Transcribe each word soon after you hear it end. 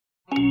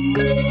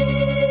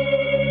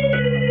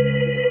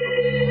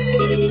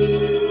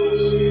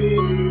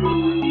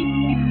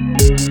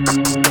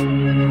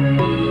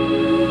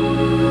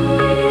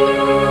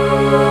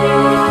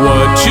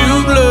What you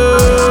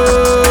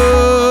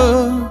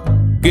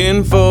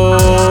looking for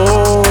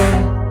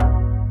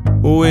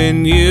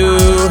when you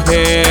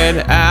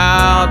head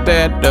out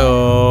that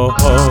door?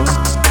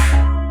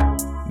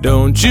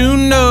 Don't you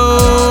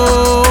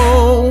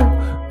know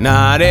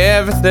not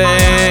everything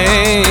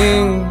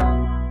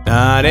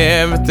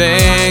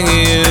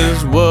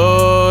is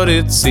what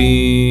it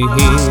seems,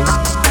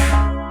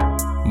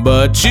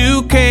 but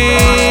you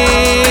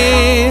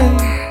can't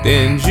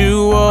and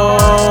you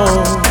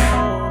won't.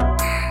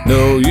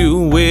 No, you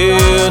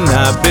will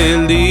not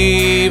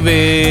believe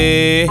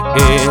it,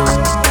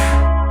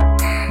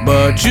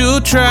 but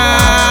you'll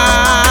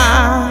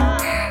try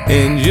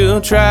and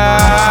you'll try.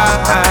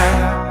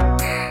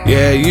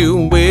 Yeah,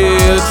 you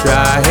will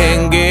try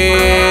and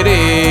get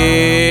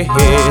it.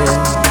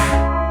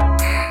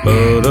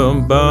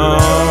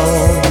 Ba-dum-bum,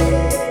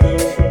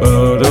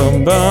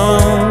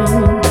 ba-dum-bum,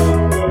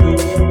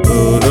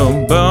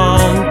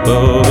 ba-dum-bum,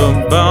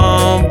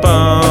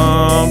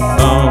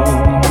 ba-dum-bum-bum.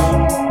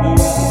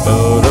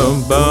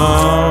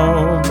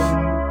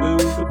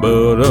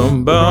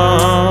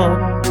 Ba-dum-bum,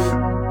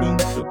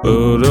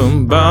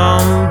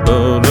 ba-dum-bum,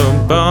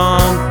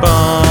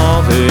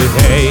 ba-dum-bum-bum.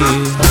 Hey,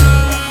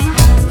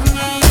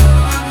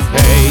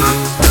 hey,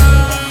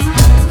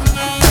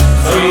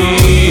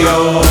 free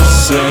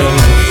yourself.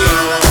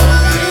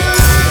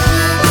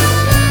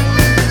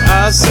 I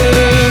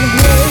said,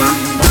 hey,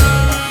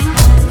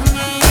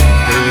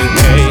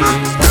 hey,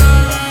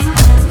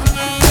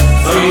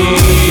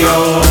 free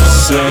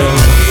yourself.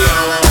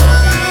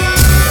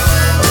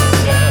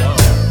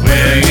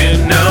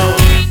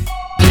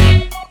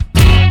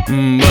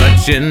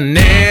 But you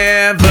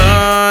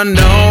never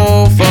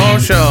know for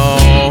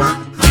sure.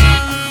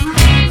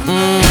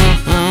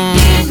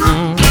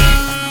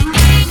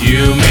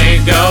 You may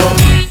go,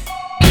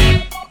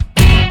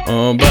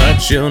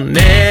 but you'll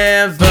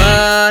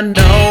never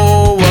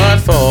know what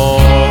for.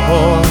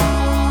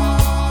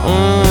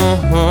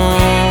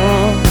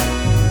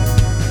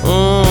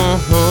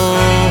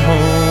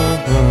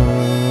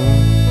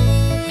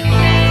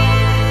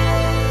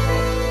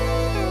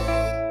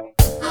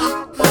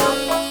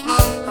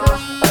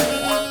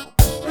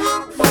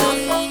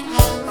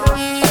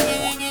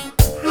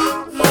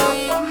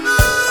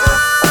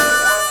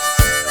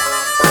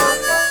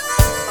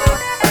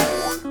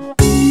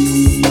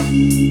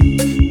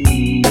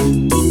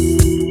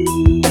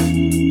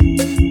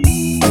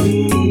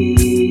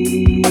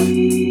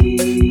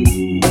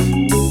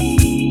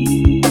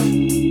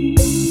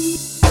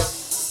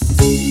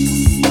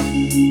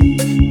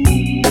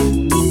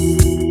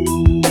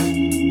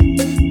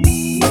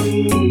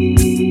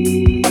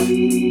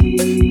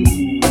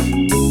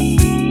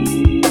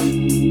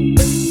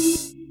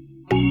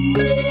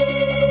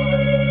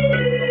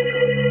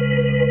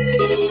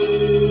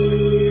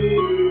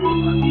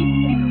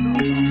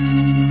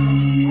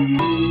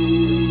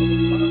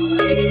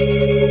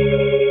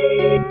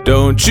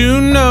 Don't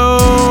you know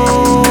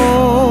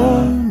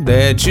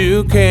that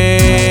you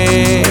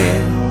can't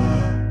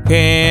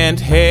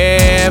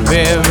have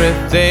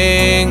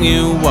everything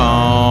you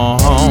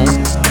want,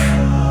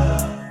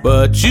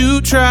 but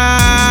you try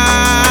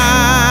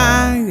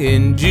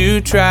and you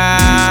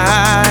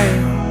try.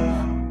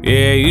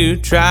 Yeah, you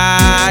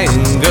try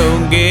and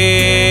go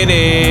get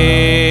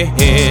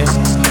it.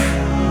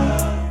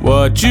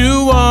 What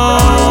you want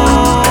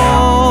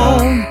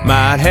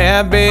might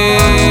have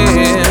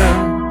been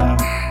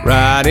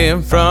right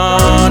in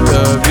front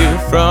of you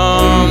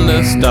from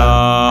the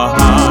start,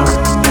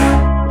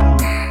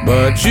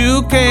 but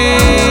you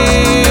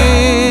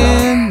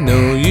can't,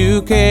 no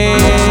you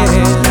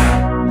can't,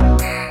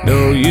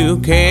 no you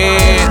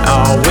can't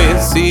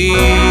always see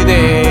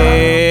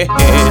that.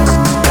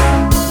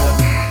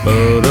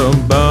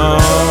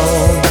 Ba-dum-bum,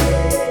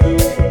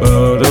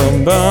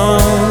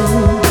 ba-dum-bum,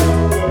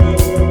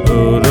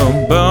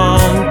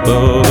 ba-dum-bum,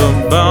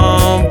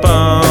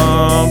 ba-dum-bum-bum.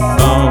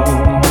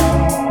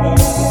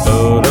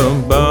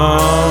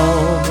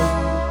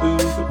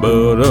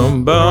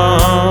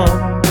 Ba-dum-bum,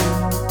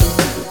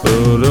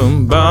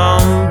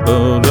 ba-dum-bum,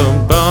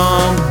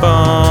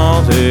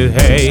 ba-dum-bum-bum. Say,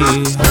 hey,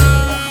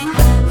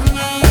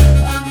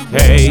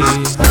 hey,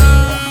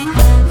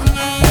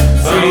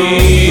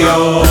 free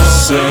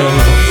yourself.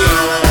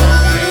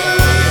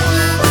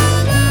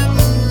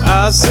 I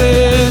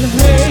said,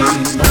 hey,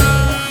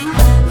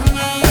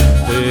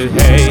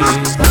 hey,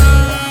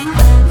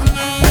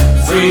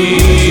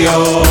 free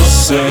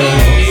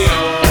yourself.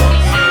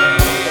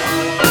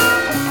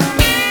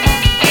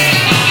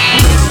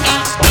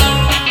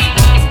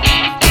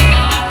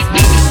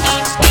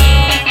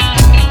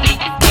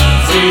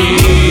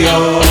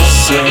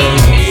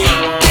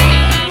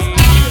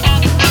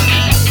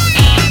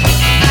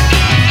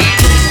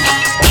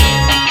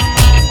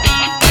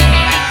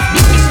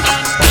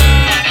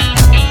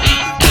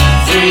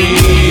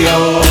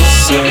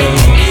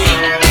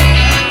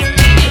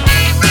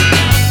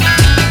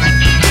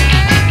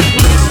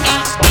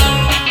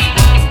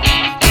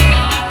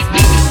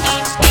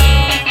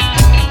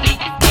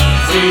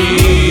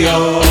 Free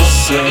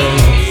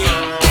yourself.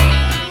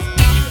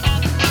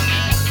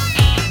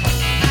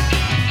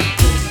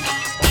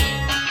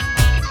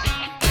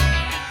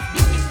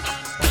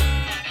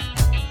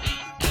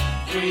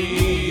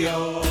 Free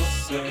yourself.